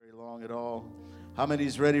How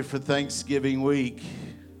many's ready for Thanksgiving week?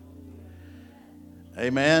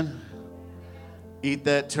 Amen. Eat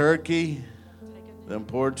that turkey, them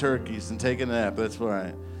poor turkeys, and take a nap. That's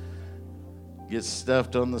right. Get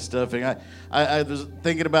stuffed on the stuffing. I was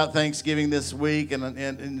thinking about Thanksgiving this week,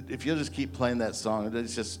 and if you'll just keep playing that song,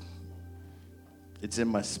 it's in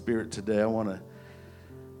my spirit today.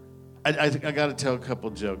 I got to tell a couple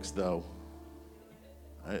jokes though.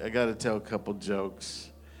 I got to tell a couple jokes.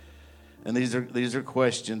 And these are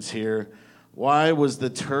questions here. Why was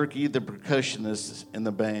the turkey the percussionist in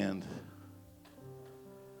the band?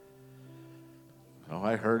 Oh,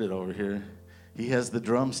 I heard it over here. He has the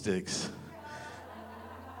drumsticks.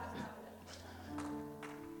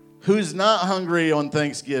 Who's not hungry on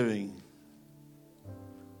Thanksgiving?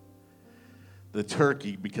 The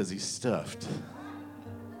turkey, because he's stuffed.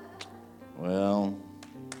 Well,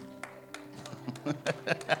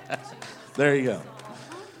 there you go.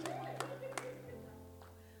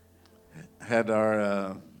 Had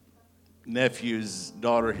our nephew's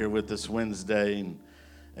daughter here with us Wednesday,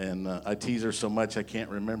 and I tease her so much I can't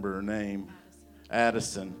remember her name,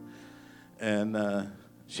 Addison. And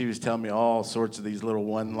she was telling me all sorts of these little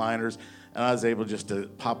one-liners, and I was able just to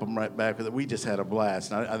pop them right back with it. We just had a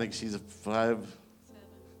blast. And I think she's a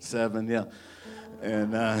 7, yeah.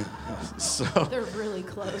 And so they're really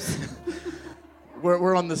close.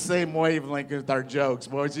 we're on the same wavelength with our jokes.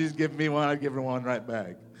 Boy, she's giving me one, I give her one right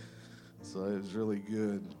back. So it was really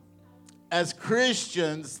good. As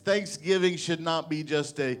Christians, Thanksgiving should not be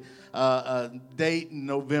just a date in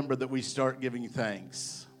November that we start giving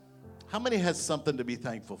thanks. How many has something to be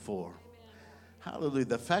thankful for? Hallelujah.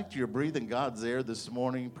 The fact you're breathing God's air this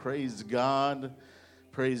morning, praise God.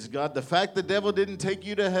 Praise God. The fact the devil didn't take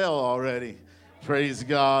you to hell already, praise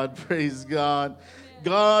God. Praise God.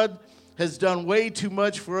 God has done way too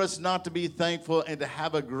much for us not to be thankful and to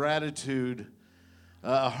have a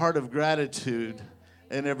heart of gratitude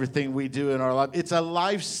in everything we do in our life. It's a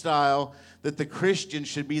lifestyle that the Christian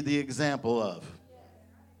should be the example of.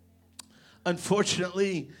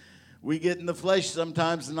 Unfortunately, we get in the flesh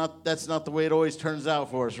sometimes, and that's not the way it always turns out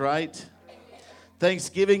for us, right?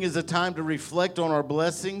 Thanksgiving is a time to reflect on our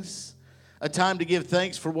blessings, a time to give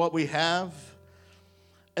thanks for what we have,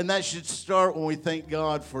 and that should start when we thank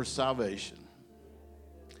God for salvation.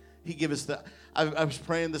 He gave us that. I was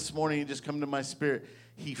praying this morning, it just come to my spirit.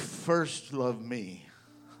 He first loved me.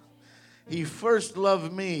 He first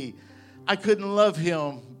loved me. I couldn't love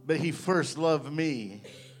him, but he first loved me.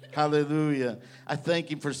 Hallelujah. I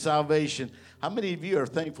thank him for salvation. How many of you are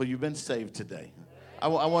thankful you've been saved today? I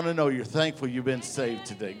want to know you're thankful you've been saved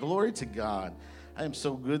today. Glory to God. I am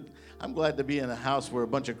so good. I'm glad to be in a house where a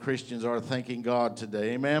bunch of Christians are thanking God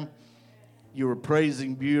today. Amen. You were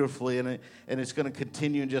praising beautifully, and it's going to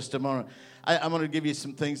continue in just a moment. I'm going to give you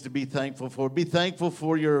some things to be thankful for. Be thankful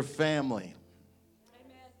for your family.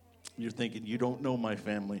 Amen. You're thinking, you don't know my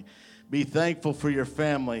family. Be thankful for your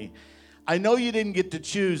family. I know you didn't get to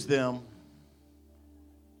choose them.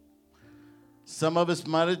 Some of us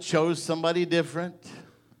might have chose somebody different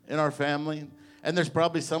in our family. And there's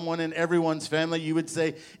probably someone in everyone's family you would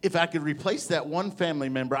say, if I could replace that one family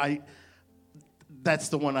member, that's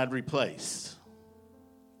the one I'd replace.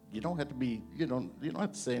 You don't have to be, you don't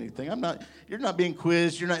have to say anything. You're not being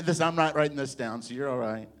quizzed. I'm not writing this down, so you're all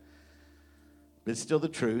right. But it's still the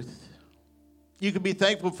truth. You can be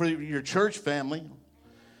thankful for your church family.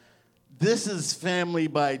 This is family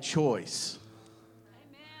by choice.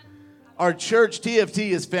 Amen. Our church,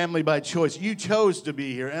 TFT, is family by choice. You chose to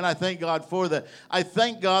be here, and I thank God for that. I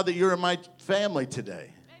thank God that you're in my family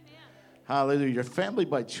today. Amen. Hallelujah. You're family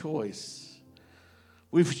by choice.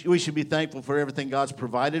 We should be thankful for everything God's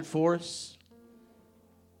provided for us.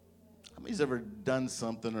 How many's ever done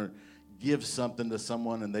something or give something to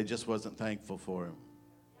someone and they just wasn't thankful for him?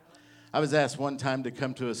 I was asked one time to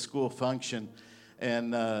come to a school function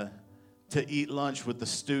and to eat lunch with the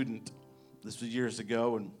student. This was years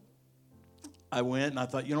ago, and I went and I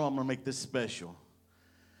thought, I'm going to make this special.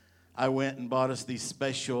 I went and bought us these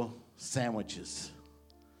special sandwiches.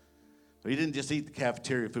 We didn't just eat the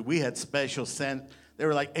cafeteria food. We had special They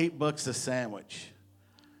were like $8 a sandwich.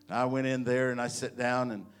 And I went in there and I sat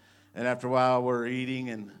down, and after a while we're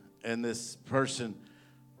eating, and this person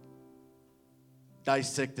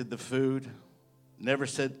dissected the food, never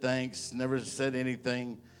said thanks, never said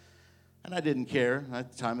anything, and I didn't care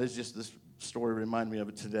at the time. It's just this story reminded me of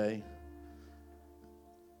it today.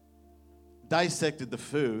 Dissected the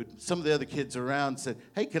food. Some of the other kids around said,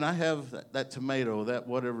 hey, can I have that tomato, that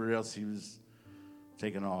whatever else he was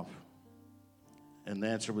taking off? And the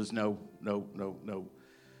answer was no, no, no, no.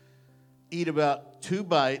 Eat about 2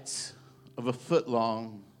 bites of a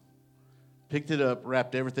foot-long picked it up,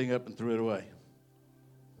 wrapped everything up, and threw it away.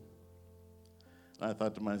 I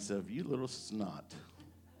thought to myself, you little snot.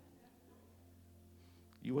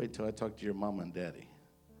 You wait till I talk to your mom and daddy.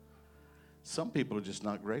 Some people are just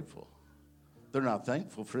not grateful. They're not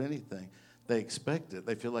thankful for anything. They expect it.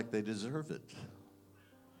 They feel like they deserve it.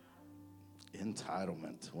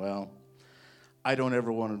 Entitlement. Well, I don't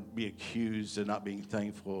ever want to be accused of not being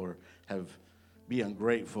thankful or be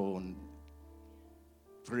ungrateful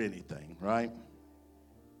for anything, right?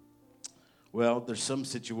 Well, there's some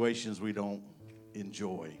situations we don't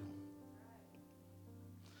enjoy.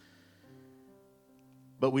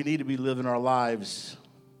 But we need to be living our lives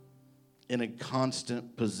in a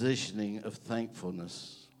constant positioning of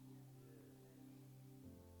thankfulness.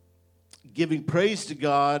 Giving praise to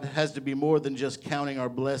God has to be more than just counting our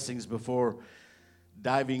blessings before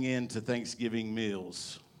diving into Thanksgiving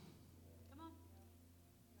meals.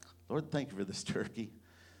 Lord, thank you for this turkey.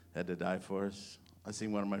 Had to die for us. I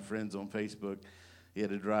seen one of my friends on Facebook. He had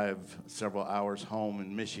to drive several hours home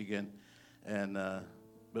in Michigan, and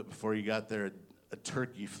but before he got there, a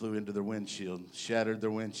turkey flew into their windshield, shattered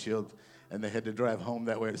their windshield, and they had to drive home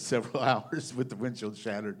that way several hours with the windshield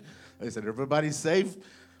shattered. They said, everybody's safe,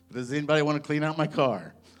 but does anybody want to clean out my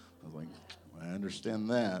car? I was like, I understand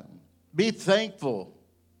that. Be thankful,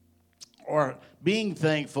 or being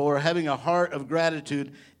thankful, or having a heart of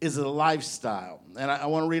gratitude is a lifestyle. And I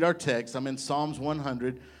want to read our text. I'm in Psalms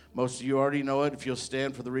 100. Most of you already know it. If you'll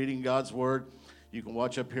stand for the reading of God's word, you can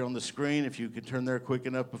watch up here on the screen. If you could turn there quick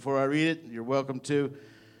enough before I read it, you're welcome to.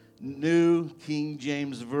 New King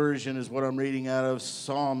James Version is what I'm reading out of.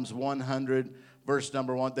 Psalms 100, verse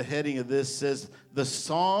number 1. The heading of this says, the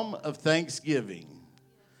Psalm of Thanksgiving.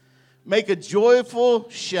 Make a joyful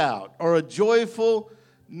shout, or a joyful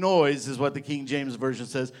noise is what the King James Version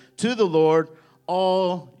says, to the Lord,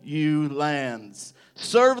 all you lands.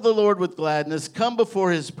 Serve the Lord with gladness. Come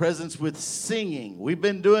before his presence with singing. We've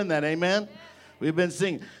been doing that, amen? We've been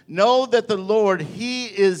singing. Know that the Lord, he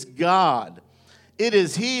is God. It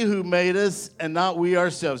is he who made us and not we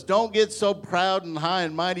ourselves. Don't get so proud and high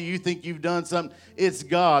and mighty you think you've done something. It's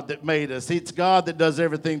God that made us. It's God that does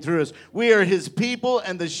everything through us. We are his people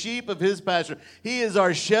and the sheep of his pasture. He is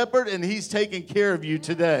our shepherd, and he's taking care of you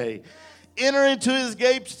today. Enter into his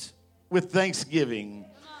gates with thanksgiving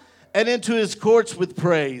and into his courts with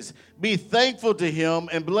praise. Be thankful to him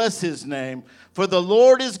and bless his name. For the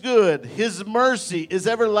Lord is good, his mercy is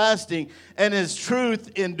everlasting, and his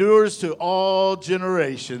truth endures to all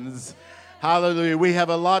generations. Hallelujah. We have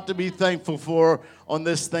a lot to be thankful for on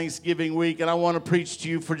this Thanksgiving week, and I want to preach to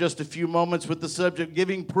you for just a few moments with the subject,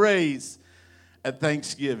 giving praise at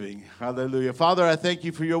Thanksgiving. Hallelujah. Father, I thank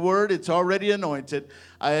you for your word. It's already anointed.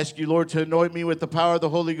 I ask you, Lord, to anoint me with the power of the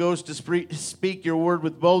Holy Ghost to speak your word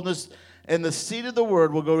with boldness. And the seed of the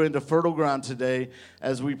word will go into fertile ground today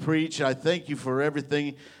as we preach. I thank you for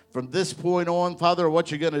everything from this point on, Father,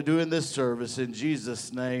 what you're going to do in this service. In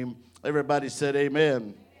Jesus' name, everybody said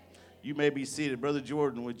amen. You may be seated. Brother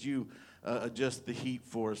Jordan, would you adjust the heat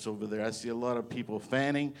for us over there? I see a lot of people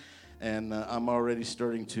fanning, and I'm already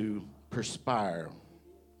starting to perspire.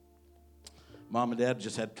 Mom and Dad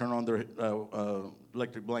just had to turn on their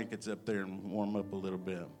electric blankets up there and warm up a little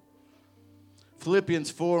bit.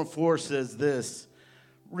 Philippians 4:4 says this,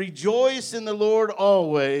 rejoice in the Lord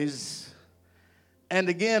always, and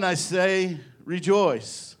again I say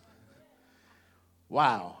rejoice.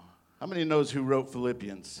 Wow. How many knows who wrote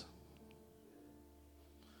Philippians?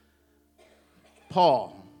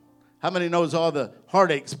 Paul. How many knows all the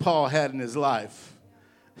heartaches Paul had in his life?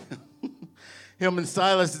 Him and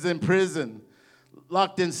Silas is in prison,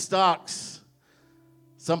 locked in stocks.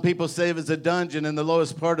 Some people say it was a dungeon in the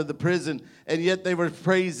lowest part of the prison, and yet they were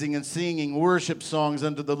praising and singing worship songs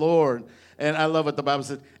unto the Lord. And I love what the Bible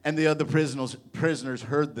says, and the other prisoners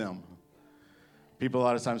heard them. People a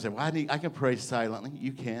lot of times say, well, I can pray silently.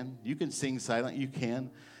 You can. You can sing silently. You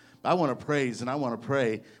can. I want to praise, and I want to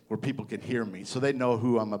pray where people can hear me so they know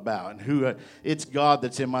who I'm about and who it's God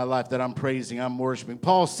that's in my life that I'm praising, I'm worshiping.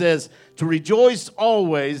 Paul says to rejoice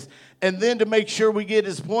always, and then to make sure we get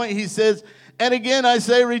his point, he says, and again I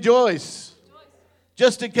say rejoice.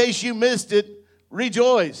 Just in case you missed it,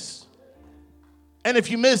 rejoice. And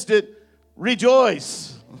if you missed it,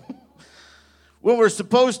 rejoice. When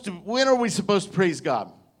are we supposed to praise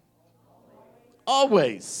God?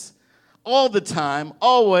 Always. All the time,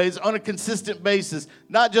 always, on a consistent basis,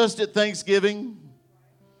 not just at Thanksgiving.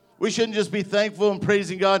 We shouldn't just be thankful and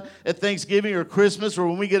praising God at Thanksgiving or Christmas or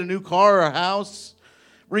when we get a new car or a house.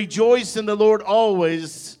 Rejoice in the Lord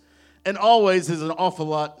always, and always is an awful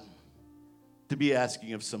lot to be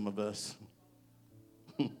asking of some of us.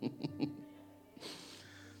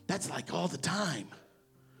 That's like all the time.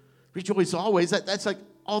 Rejoice always. That's like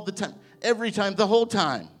all the time. Every time, the whole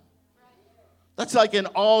time. That's like in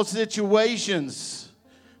all situations.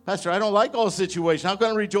 Pastor, I don't like all situations. How can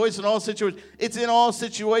I rejoice in all situations? It's in all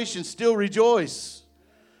situations. Still rejoice.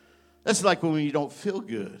 That's like when you don't feel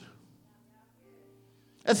good.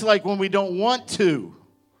 That's like when we don't want to.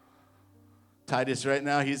 Titus right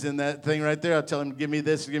now, he's in that thing right there. I'll tell him, give me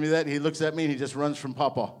this, give me that. And he looks at me and he just runs from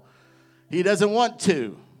Papa. He doesn't want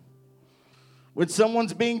to. When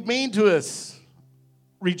someone's being mean to us,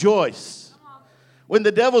 rejoice. When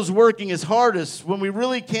the devil's working his hardest, when we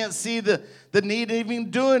really can't see the need of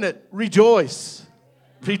even doing it, rejoice.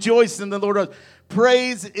 Rejoice in the Lord.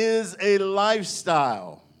 Praise is a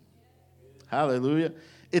lifestyle. Hallelujah.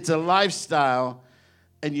 It's a lifestyle,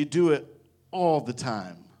 and you do it all the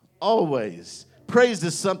time. Always. Praise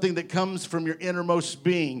is something that comes from your innermost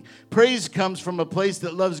being. Praise comes from a place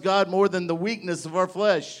that loves God more than the weakness of our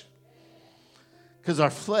flesh. Because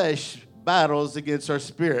our flesh battles against our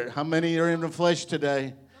spirit. How many are in the flesh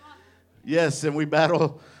today? Yes, and we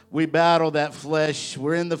battle that flesh.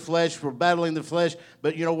 We're in the flesh. We're battling the flesh.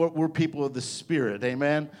 But you know what? We're people of the Spirit.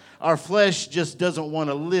 Amen? Our flesh just doesn't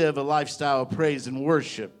want to live a lifestyle of praise and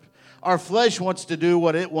worship. Our flesh wants to do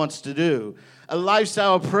what it wants to do. A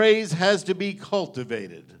lifestyle of praise has to be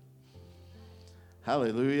cultivated.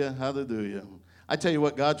 Hallelujah, hallelujah. I tell you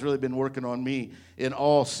what, God's really been working on me in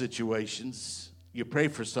all situations. You pray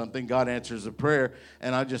for something, God answers a prayer,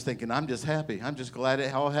 and I'm just thinking, I'm just happy. I'm just glad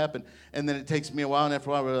it all happened. And then it takes me a while, and after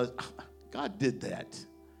a while I realize, God did that.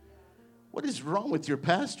 What is wrong with your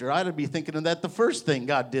pastor? I ought to be thinking of that the first thing,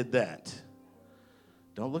 God did that.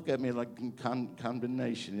 Don't look at me like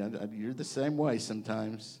condemnation. You're the same way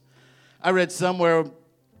sometimes. I read somewhere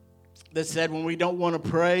that said when we don't want to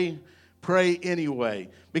pray, pray anyway.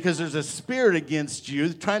 Because there's a spirit against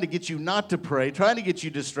you trying to get you not to pray, trying to get you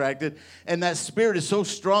distracted. And that spirit is so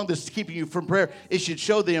strong that's keeping you from prayer. It should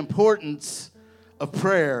show the importance of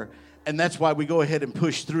prayer. And that's why we go ahead and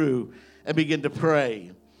push through and begin to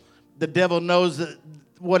pray. The devil knows that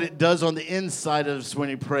what it does on the inside of us when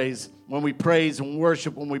he prays. When we praise and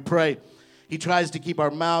worship, when we pray, he tries to keep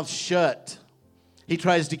our mouths shut. He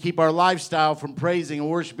tries to keep our lifestyle from praising and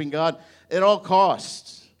worshiping God at all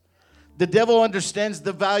costs. The devil understands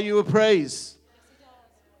the value of praise.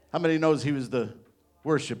 How many knows he was the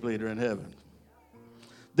worship leader in heaven?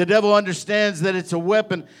 The devil understands that it's a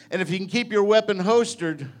weapon, and if you can keep your weapon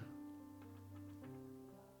holstered,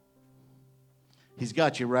 he's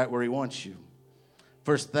got you right where he wants you.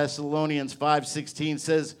 1 Thessalonians 5:16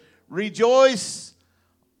 says, rejoice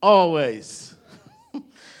always.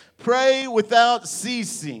 Pray without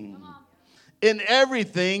ceasing. In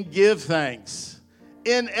everything, give thanks.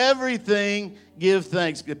 In everything, give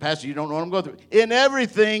thanks. Pastor, you don't know what I'm going through. In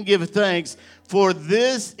everything, give thanks, for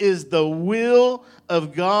this is the will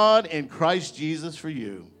of God in Christ Jesus for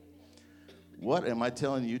you. What am I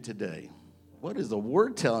telling you today? What is the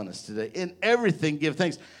word telling us today? In everything, give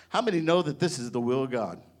thanks. How many know that this is the will of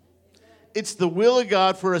God? It's the will of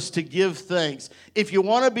God for us to give thanks. If you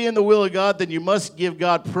want to be in the will of God, then you must give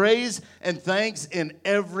God praise and thanks in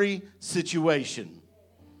every situation.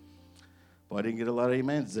 Boy, I didn't get a lot of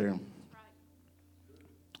amens there.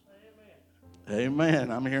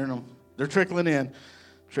 Amen. I'm hearing them. They're trickling in.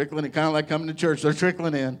 Trickling in, kind of like coming to church. They're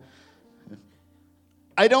trickling in.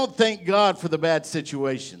 I don't thank God for the bad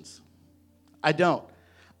situations. I don't.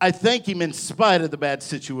 I thank him in spite of the bad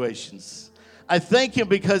situations. I thank him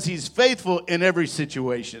because he's faithful in every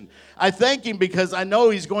situation. I thank him because I know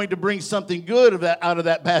he's going to bring something good out of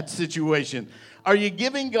that bad situation. Are you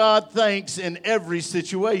giving God thanks in every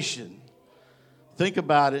situation? Think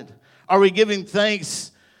about it. Are we giving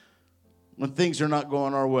thanks when things are not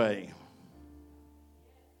going our way?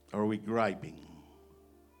 Or are we griping?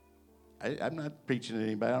 I'm not preaching to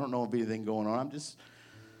anybody. I don't know of anything going on. This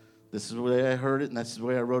is the way I heard it, and that's the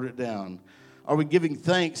way I wrote it down. Are we giving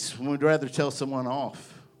thanks when we'd rather tell someone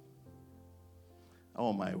off?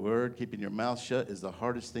 Oh, my word, keeping your mouth shut is the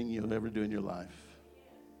hardest thing you'll ever do in your life.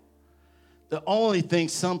 The only thing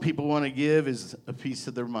some people want to give is a piece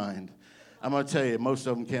of their mind. I'm going to tell you, most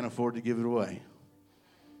of them can't afford to give it away.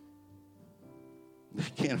 They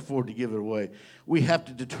can't afford to give it away. We have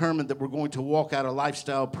to determine that we're going to walk out a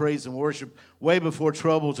lifestyle of praise and worship way before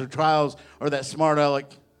troubles or trials or that smart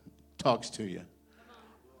aleck talks to you.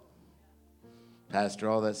 Pastor,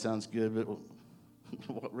 all that sounds good, but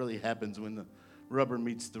what really happens when the rubber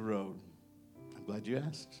meets the road? I'm glad you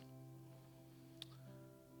asked.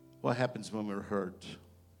 What happens when we're hurt?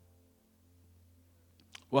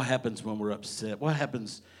 What happens when we're upset? What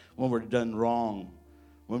happens when we're done wrong?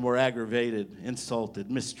 When we're aggravated,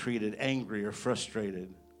 insulted, mistreated, angry, or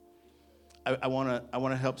frustrated? I want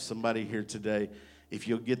to help somebody here today. If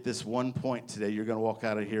you'll get this one point today, you're going to walk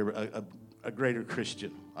out of here a greater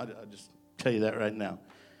Christian. I'll just tell you that right now.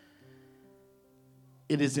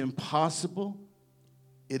 It is impossible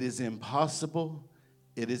to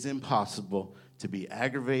be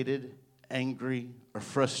aggravated, angry, or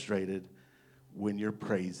frustrated when you're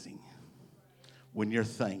praising, when you're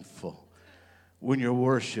thankful, when you're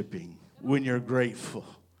worshiping, when you're grateful.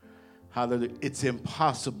 Hallelujah. It's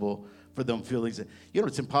impossible for them feelings. You know,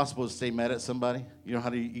 it's impossible to stay mad at somebody. You know how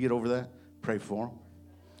do you get over that? Pray for them.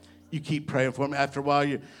 You keep praying for them. After a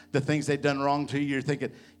while, the things they've done wrong to you, you're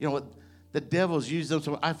thinking, you know what? The devil's used them,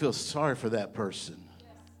 so I feel sorry for that person. Yes.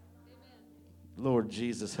 Lord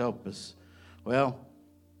Jesus, help us. Well,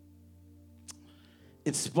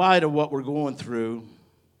 in spite of what we're going through,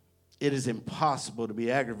 it is impossible to be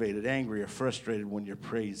aggravated, angry, or frustrated when you're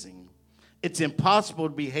praising. It's impossible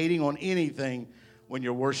to be hating on anything when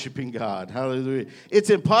you're worshiping God. Hallelujah. It's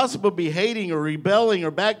impossible to be hating or rebelling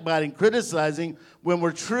or backbiting, criticizing when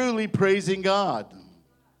we're truly praising God.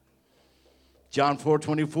 John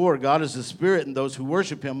 4:24, God is the Spirit, and those who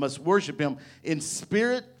worship him must worship him in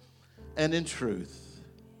spirit and in truth.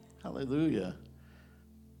 Hallelujah.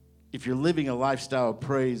 If you're living a lifestyle of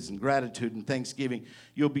praise and gratitude and thanksgiving,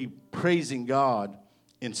 you'll be praising God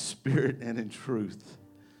in spirit and in truth.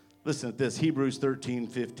 Listen to this, Hebrews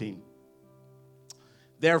 13:15.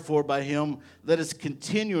 Therefore, by him, let us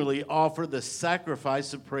continually offer the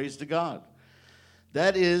sacrifice of praise to God.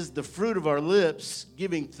 That is the fruit of our lips,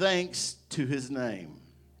 giving thanks to his name.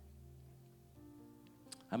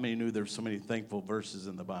 How many knew there's so many thankful verses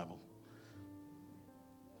in the Bible?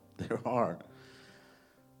 There are.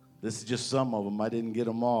 This is just some of them. I didn't get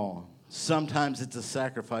them all. Sometimes it's a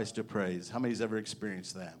sacrifice to praise. How many's ever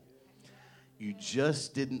experienced that? You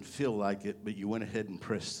just didn't feel like it, but you went ahead and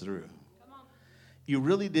pressed through. You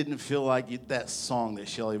really didn't feel like that song that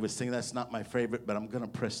Shelley was singing. That's not my favorite, but I'm going to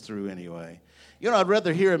press through anyway. You know, I'd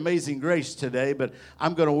rather hear Amazing Grace today, but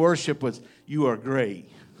I'm going to worship with You Are Great.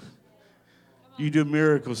 You do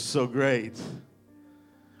miracles so great.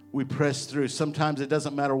 We press through. Sometimes it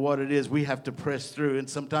doesn't matter what it is. We have to press through. And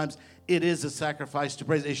sometimes it is a sacrifice to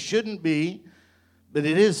praise. It shouldn't be, but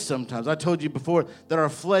it is sometimes. I told you before that our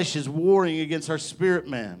flesh is warring against our spirit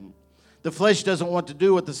man. The flesh doesn't want to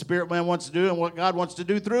do what the spirit man wants to do and what God wants to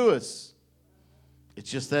do through us.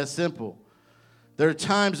 It's just that simple. There are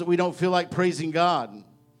times that we don't feel like praising God.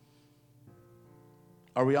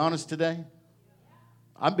 Are we honest today?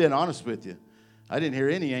 I'm being honest with you. I didn't hear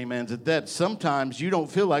any amens at that. Sometimes you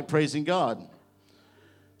don't feel like praising God.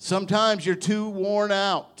 Sometimes you're too worn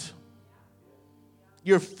out.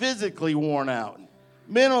 You're physically worn out.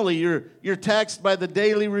 Mentally, you're taxed by the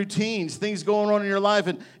daily routines, things going on in your life,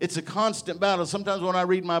 and it's a constant battle. Sometimes when I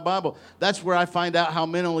read my Bible, that's where I find out how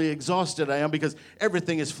mentally exhausted I am because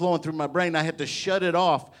everything is flowing through my brain. I have to shut it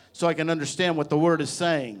off so I can understand what the Word is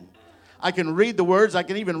saying. I can read the words. I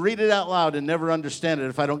can even read it out loud and never understand it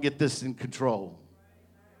if I don't get this in control.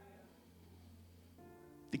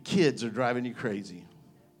 The kids are driving you crazy.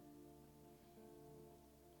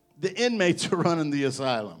 The inmates are running the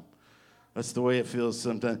asylum. That's the way it feels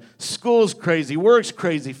sometimes. School's crazy, work's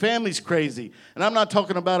crazy, family's crazy. And I'm not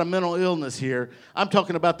talking about a mental illness here. I'm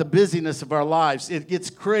talking about the busyness of our lives. It gets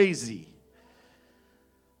crazy.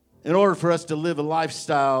 In order for us to live a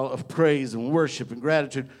lifestyle of praise and worship and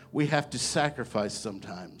gratitude, we have to sacrifice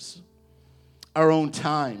sometimes. Our own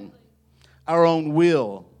time, our own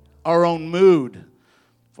will, our own mood.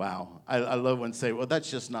 Wow, I love when they say, well, that's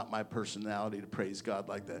just not my personality to praise God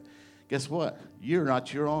like that. Guess what? You're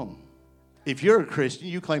not your own. If you're a Christian,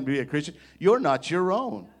 you claim to be a Christian, you're not your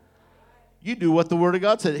own. You do what the Word of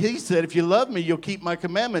God said. He said, if you love me, you'll keep my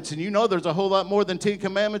commandments. And you know there's a whole lot more than 10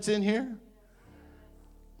 commandments in here.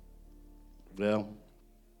 Well,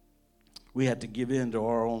 we have to give in to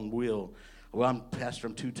our own will. Well, Pastor,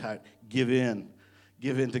 I'm too tired. Give in.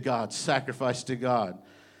 Give in to God. Sacrifice to God.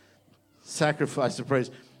 Sacrifice to praise.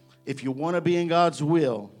 If you want to be in God's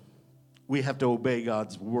will, we have to obey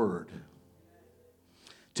God's word.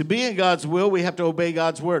 To be in God's will, we have to obey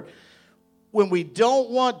God's word. When we don't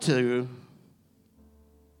want to,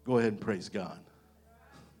 go ahead and praise God.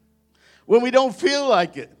 When we don't feel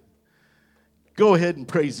like it, go ahead and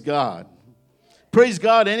praise God. Praise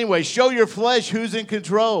God anyway. Show your flesh who's in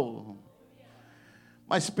control.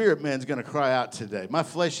 My spirit man's going to cry out today. My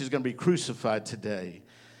flesh is going to be crucified today.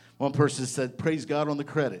 One person said, praise God on the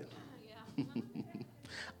credit. Yeah.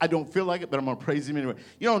 I don't feel like it, but I'm going to praise him anyway.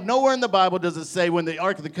 You know, nowhere in the Bible does it say when the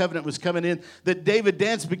Ark of the Covenant was coming in that David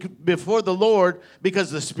danced before the Lord because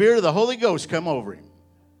the Spirit of the Holy Ghost come over him.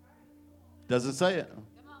 Doesn't say it.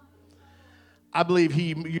 I believe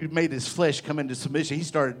he made his flesh come into submission. He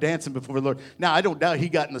started dancing before the Lord. Now, I don't doubt he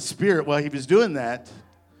got in the spirit while he was doing that.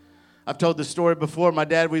 I've told this story before. My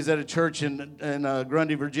dad was at a church in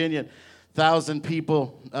Grundy, Virginia. 1,000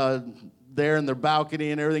 people there in their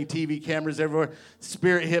balcony and everything, TV cameras everywhere.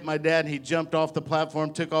 Spirit hit my dad, and he jumped off the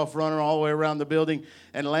platform, took off running all the way around the building,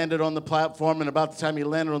 and landed on the platform. And about the time he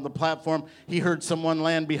landed on the platform, he heard someone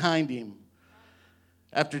land behind him.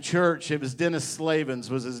 After church, it was Dennis Slavens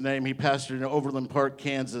was his name. He pastored in Overland Park,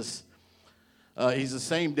 Kansas. He's the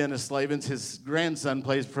same Dennis Slavens. His grandson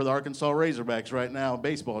plays for the Arkansas Razorbacks right now,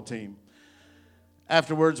 baseball team.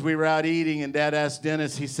 Afterwards, we were out eating, and Dad asked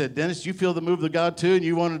Dennis, he said, Dennis, you feel the move of God too, and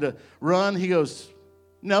you wanted to run? He goes,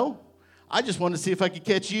 no, I just wanted to see if I could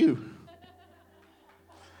catch you.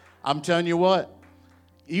 I'm telling you what.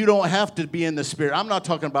 You don't have to be in the spirit. I'm not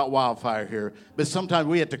talking about wildfire here, but sometimes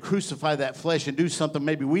we have to crucify that flesh and do something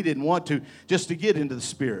maybe we didn't want to just to get into the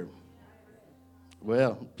spirit.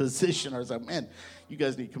 Well, position ourselves. Man, you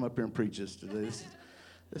guys need to come up here and preach this today.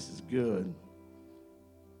 This is good.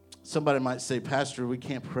 Somebody might say, Pastor, we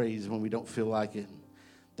can't praise when we don't feel like it.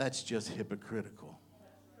 That's just hypocritical.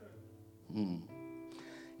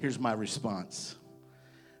 Here's my response.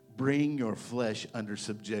 Bring your flesh under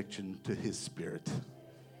subjection to his spirit.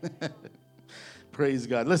 Praise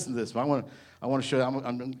God. Listen to this. I want to show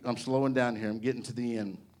you. I'm slowing down here. I'm getting to the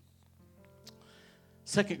end.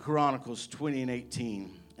 2 Chronicles 20:18.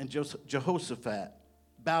 And Jehoshaphat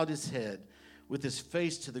bowed his head with his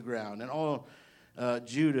face to the ground, and all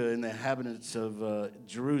Judah and the inhabitants of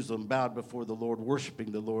Jerusalem bowed before the Lord,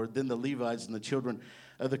 worshiping the Lord. Then the Levites and the children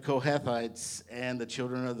of the Kohathites and the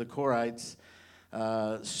children of the Korites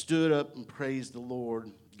stood up and praised the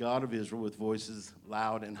Lord, God of Israel, with voices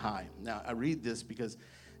loud and high. Now, I read this because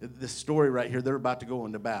this story right here, they're about to go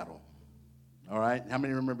into battle. All right? How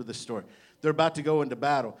many remember this story? They're about to go into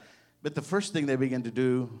battle. But the first thing they began to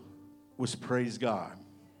do was praise God.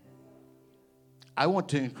 I want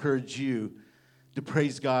to encourage you to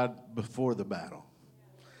praise God before the battle.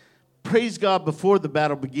 Praise God before the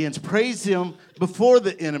battle begins. Praise him before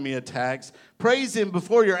the enemy attacks. Praise him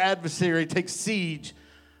before your adversary takes siege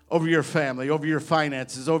over your family, over your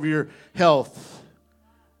finances, over your health.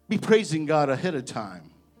 Be praising God ahead of time.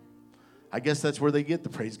 I guess that's where they get the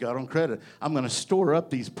praise God on credit. I'm going to store up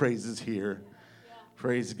these praises here. Yeah.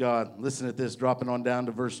 Praise God. Listen to this, dropping on down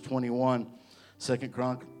to verse 21, 2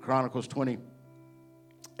 Chronicles 20.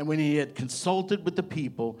 And when he had consulted with the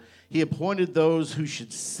people, he appointed those who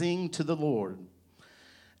should sing to the Lord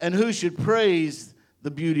and who should praise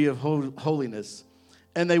the beauty of holiness.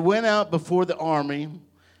 And they went out before the army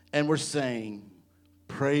and were saying,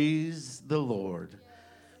 praise the Lord,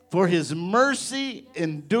 for his mercy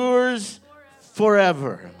endures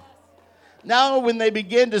forever. Now when they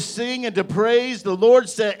began to sing and to praise, the Lord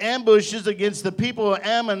set ambushes against the people of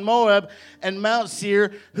Ammon, Moab, and Mount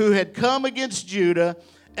Seir, who had come against Judah,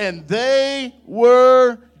 and they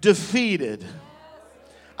were defeated.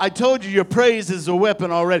 I told you your praise is a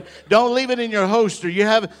weapon already. Don't leave it in your holster. You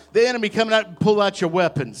have the enemy coming out, and pull out your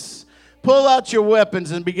weapons. Pull out your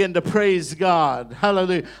weapons and begin to praise God.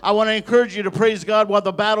 Hallelujah. I want to encourage you to praise God while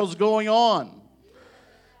the battle's going on.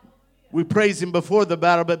 We praise him before the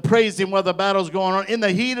battle, but praise him while the battle's going on. In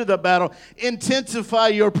the heat of the battle, intensify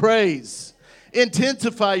your praise.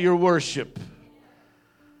 Intensify your worship.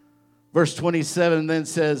 Verse 27 then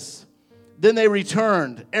says, then they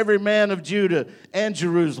returned, every man of Judah and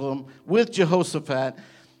Jerusalem, with Jehoshaphat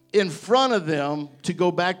in front of them to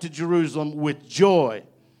go back to Jerusalem with joy.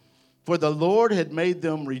 For the Lord had made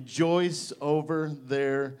them rejoice over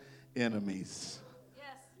their enemies. Yes.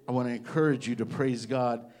 I want to encourage you to praise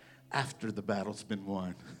God after the battle's been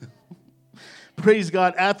won. Praise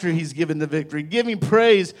God after he's given the victory. Give him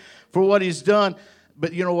praise for what he's done.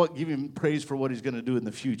 But you know what? Give him praise for what he's going to do in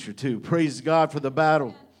the future too. Praise God for the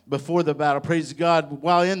battle, before the battle. Praise God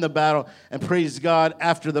while in the battle. And praise God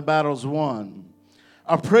after the battle's won.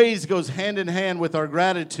 Our praise goes hand in hand with our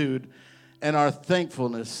gratitude and our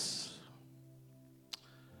thankfulness.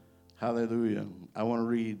 Hallelujah. I want to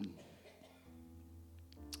read.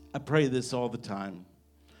 I pray this all the time.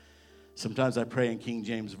 Sometimes I pray in King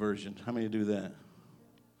James Version. How many do that?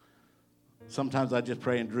 Sometimes I just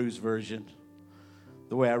pray in Drew's version,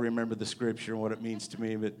 the way I remember the scripture and what it means to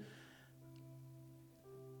me. But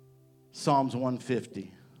Psalms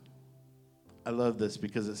 150. I love this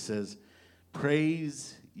because it says,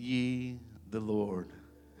 praise ye the Lord.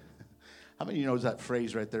 How many of you knows that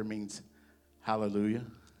phrase right there means hallelujah?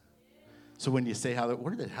 So when you say hallelujah,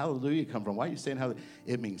 where did hallelujah come from? Why are you saying hallelujah?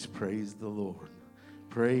 It means praise the Lord.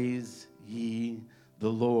 Praise ye the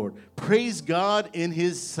Lord. Praise God in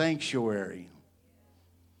his sanctuary.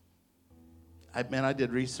 I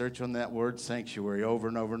did research on that word sanctuary over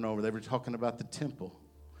and over and over. They were talking about the temple.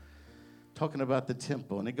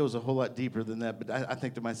 And it goes a whole lot deeper than that. But I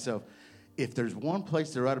think to myself, if there's one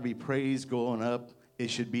place there ought to be praise going up, it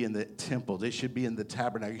should be in the temple. It should be in the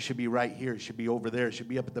tabernacle. It should be right here. It should be over there. It should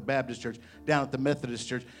be up at the Baptist church, down at the Methodist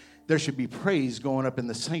church. There should be praise going up in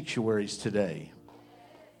the sanctuaries today.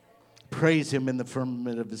 Praise him in the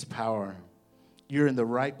firmament of his power. You're in the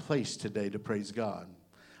right place today to praise God.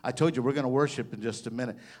 I told you we're going to worship in just a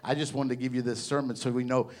minute. I just wanted to give you this sermon so we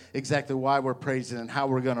know exactly why we're praising and how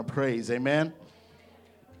we're going to praise. Amen?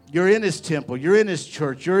 You're in his temple. You're in his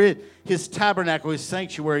church. You're in his tabernacle, his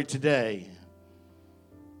sanctuary today.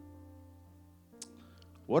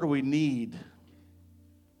 What do we need?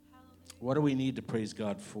 What do we need to praise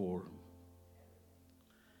God for?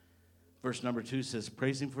 Verse number 2 says,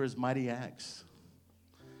 praise him for his mighty acts.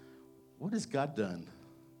 What has God done?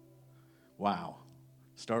 Wow.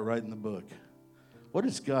 Start writing the book. What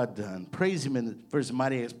has God done? Praise him for his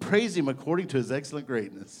mighty acts. Praise him according to his excellent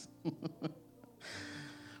greatness.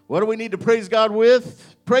 What do we need to praise God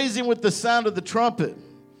with? Praise him with the sound of the trumpet.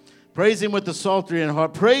 Praise him with the psaltery and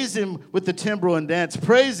harp. Praise him with the timbrel and dance.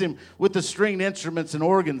 Praise him with the stringed instruments and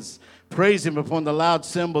organs. Praise him upon the loud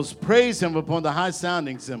cymbals. Praise him upon the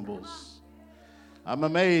high-sounding cymbals. I'm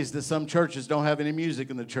amazed that some churches don't have any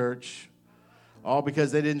music in the church. All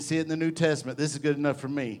because they didn't see it in the New Testament. This is good enough for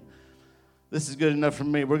me. This is good enough for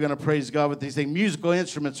me. We're going to praise God with these things. Musical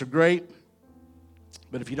instruments are great.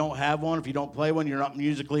 But if you don't have one, if you don't play one, you're not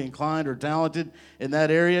musically inclined or talented in that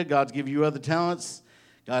area. God's given you other talents.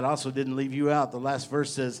 God also didn't leave you out. The last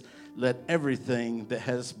verse says, let everything that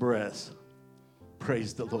has breath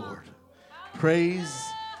praise the Lord. Praise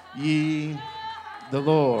ye the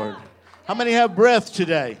Lord. How many have breath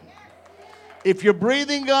today? If you're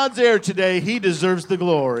breathing God's air today, he deserves the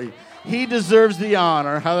glory. He deserves the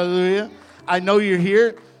honor. Hallelujah. I know you're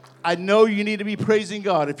here. I know you need to be praising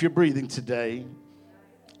God if you're breathing today.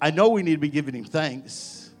 I know we need to be giving him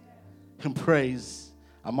thanks and praise.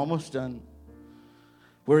 I'm almost done.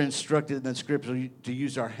 We're instructed in the scripture to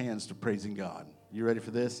use our hands to praising God. You ready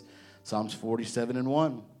for this? Psalms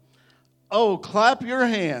 47:1. Oh, clap your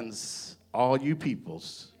hands, all you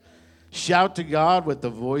peoples. Shout to God with the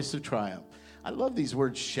voice of triumph. I love these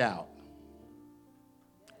words, shout.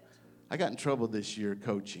 I got in trouble this year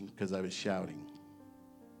coaching because I was shouting.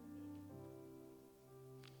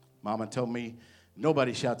 Mama told me,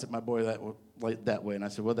 nobody shouts at my boy that way. And I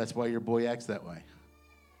said, well, that's why your boy acts that way.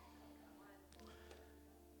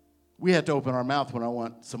 We have to open our mouth when I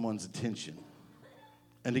want someone's attention.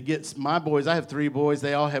 And to get my boys, I have 3 boys.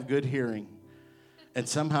 They all have good hearing. And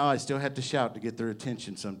somehow I still have to shout to get their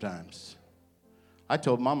attention sometimes. I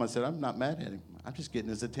told Mama, I said, I'm not mad at him. I'm just getting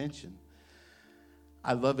his attention.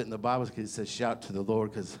 I love it in the Bible because it says, shout to the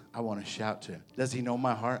Lord because I want to shout to him. Does he know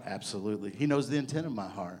my heart? Absolutely. He knows the intent of my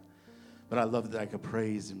heart. But I love that I could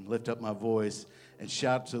praise and lift up my voice and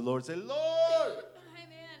shout to the Lord. Say, Lord,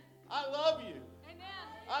 amen. I love you. Amen.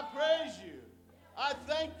 I praise you. I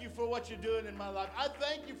thank you for what you're doing in my life. I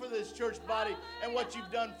thank you for this church body and what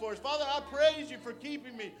you've done for us. Father, I praise you for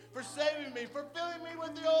keeping me, for saving me, for filling me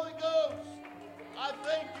with the Holy Ghost. I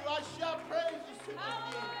thank you. I shout praises to my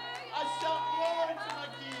King. I shout glory to my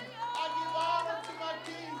King. I give honor to my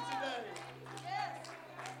King today.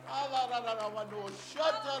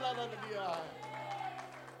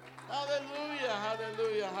 Hallelujah,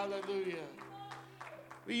 hallelujah, hallelujah.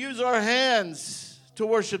 We use our hands to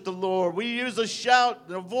worship the Lord. We use a shout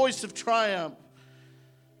and a voice of triumph.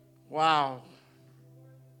 Wow.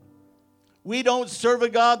 We don't serve a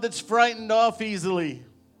God that's frightened off easily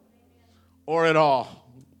or at all.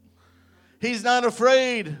 He's not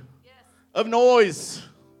afraid of noise.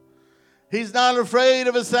 He's not afraid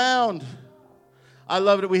of a sound. I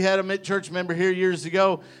love it. We had a mid-church member here years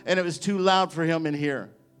ago, and it was too loud for him in here.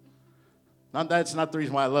 That's not the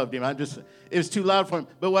reason why I loved him. It was too loud for him.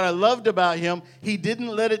 But what I loved about him, he didn't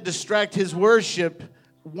let it distract his worship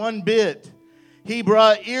one bit. He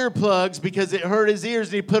brought earplugs because it hurt his ears,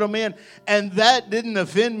 and he put them in. And that didn't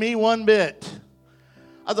offend me one bit.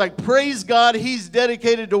 I was like, praise God, he's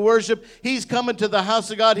dedicated to worship. He's coming to the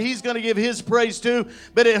house of God. He's going to give his praise too.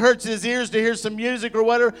 But it hurts his ears to hear some music or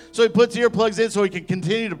whatever. So he puts earplugs in so he can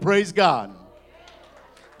continue to praise God.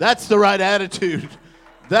 That's the right attitude.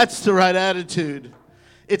 That's the right attitude.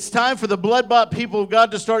 It's time for the blood-bought people of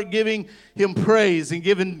God to start giving him praise and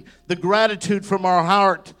giving the gratitude from our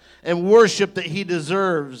heart and worship that he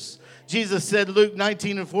deserves. Jesus said, Luke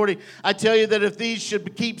 19:40, I tell you that if these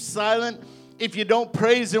should keep silent, if you don't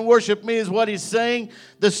praise and worship me, is what he's saying,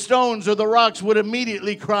 the stones or the rocks would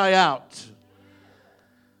immediately cry out.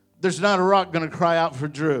 There's not a rock going to cry out for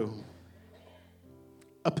Drew.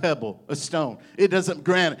 a pebble, a stone. It doesn't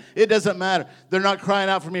grant it. It doesn't matter. They're not crying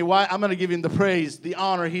out for me. Why? I'm going to give him the praise, the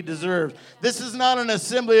honor he deserves. This is not an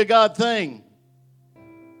Assembly of God thing.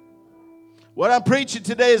 What I'm preaching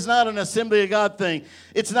today is not an Assembly of God thing.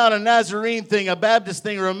 It's not a Nazarene thing, a Baptist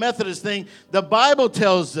thing, or a Methodist thing. The Bible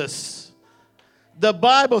tells us. The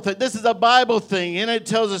Bible thing. This is a Bible thing, and it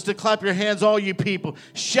tells us to clap your hands, all you people.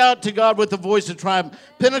 Shout to God with the voice of triumph.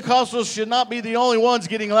 Pentecostals should not be the only ones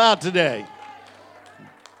getting loud today.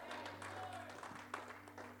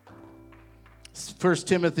 1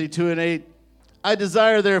 Timothy 2:8. I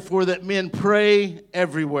desire, therefore, that men pray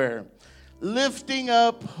everywhere, lifting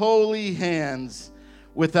up holy hands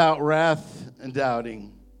without wrath and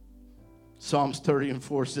doubting. Psalms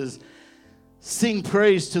 30:4 says, sing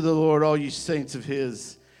praise to the Lord, all you saints of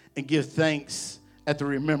his, and give thanks at the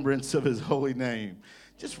remembrance of his holy name.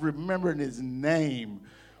 Just remembering his name,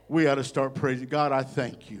 we ought to start praising. God, I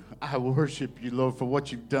thank you. I worship you, Lord, for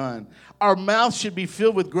what you've done. Our mouth should be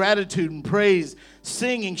filled with gratitude and praise,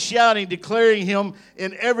 singing, shouting, declaring him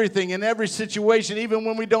in everything, in every situation, even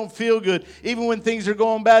when we don't feel good, even when things are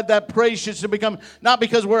going bad. That praise should become, not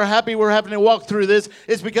because we're happy we're having to walk through this,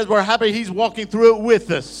 it's because we're happy he's walking through it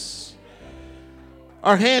with us.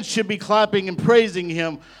 Our hands should be clapping and praising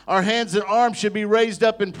him. Our hands and arms should be raised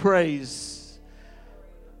up in praise.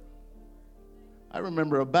 I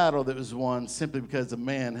remember a battle that was won simply because a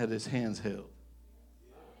man had his hands held.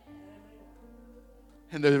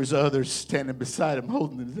 And there was others standing beside him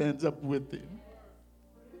holding his hands up with him.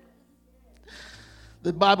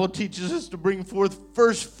 The Bible teaches us to bring forth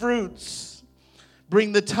first fruits.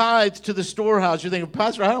 Bring the tithes to the storehouse. You're thinking,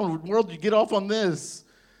 Pastor, how in the world did you get off on this?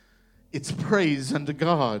 It's praise unto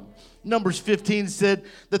God. Numbers 15 said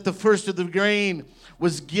that the first of the grain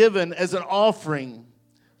was given as an offering.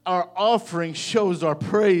 Our offering shows our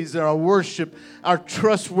praise and our worship, our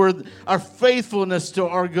trustworthy, our faithfulness to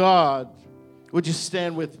our God. Would you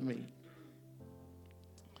stand with me?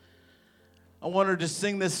 I want her to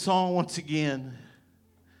sing this song once again.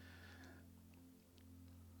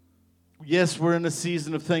 Yes, we're in a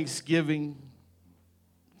season of Thanksgiving.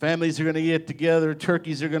 Families are going to get together.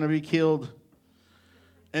 Turkeys are going to be killed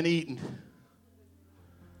and eaten.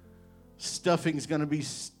 Stuffing's going to be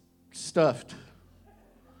stuffed.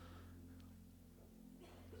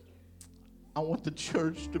 I want the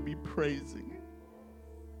church to be praising.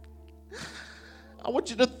 I want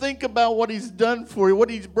you to think about what he's done for you, what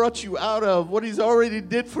he's brought you out of, what he's already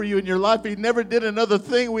did for you in your life. He never did another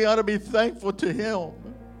thing. We ought to be thankful to him.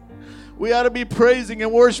 We ought to be praising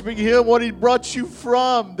and worshiping him, what he brought you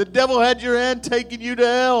from. The devil had your hand taking you to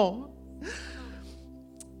hell.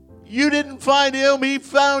 You didn't find him, he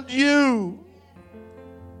found you.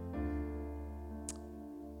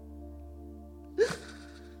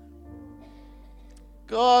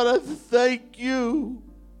 God, I thank you.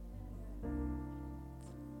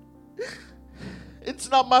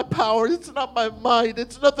 It's not my power. It's not my might.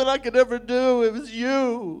 It's nothing I could ever do. It was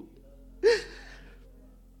you.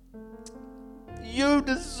 You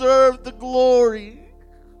deserve the glory.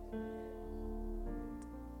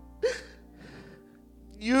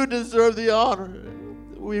 You deserve the honor.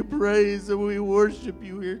 We praise and we worship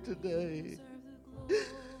you here today.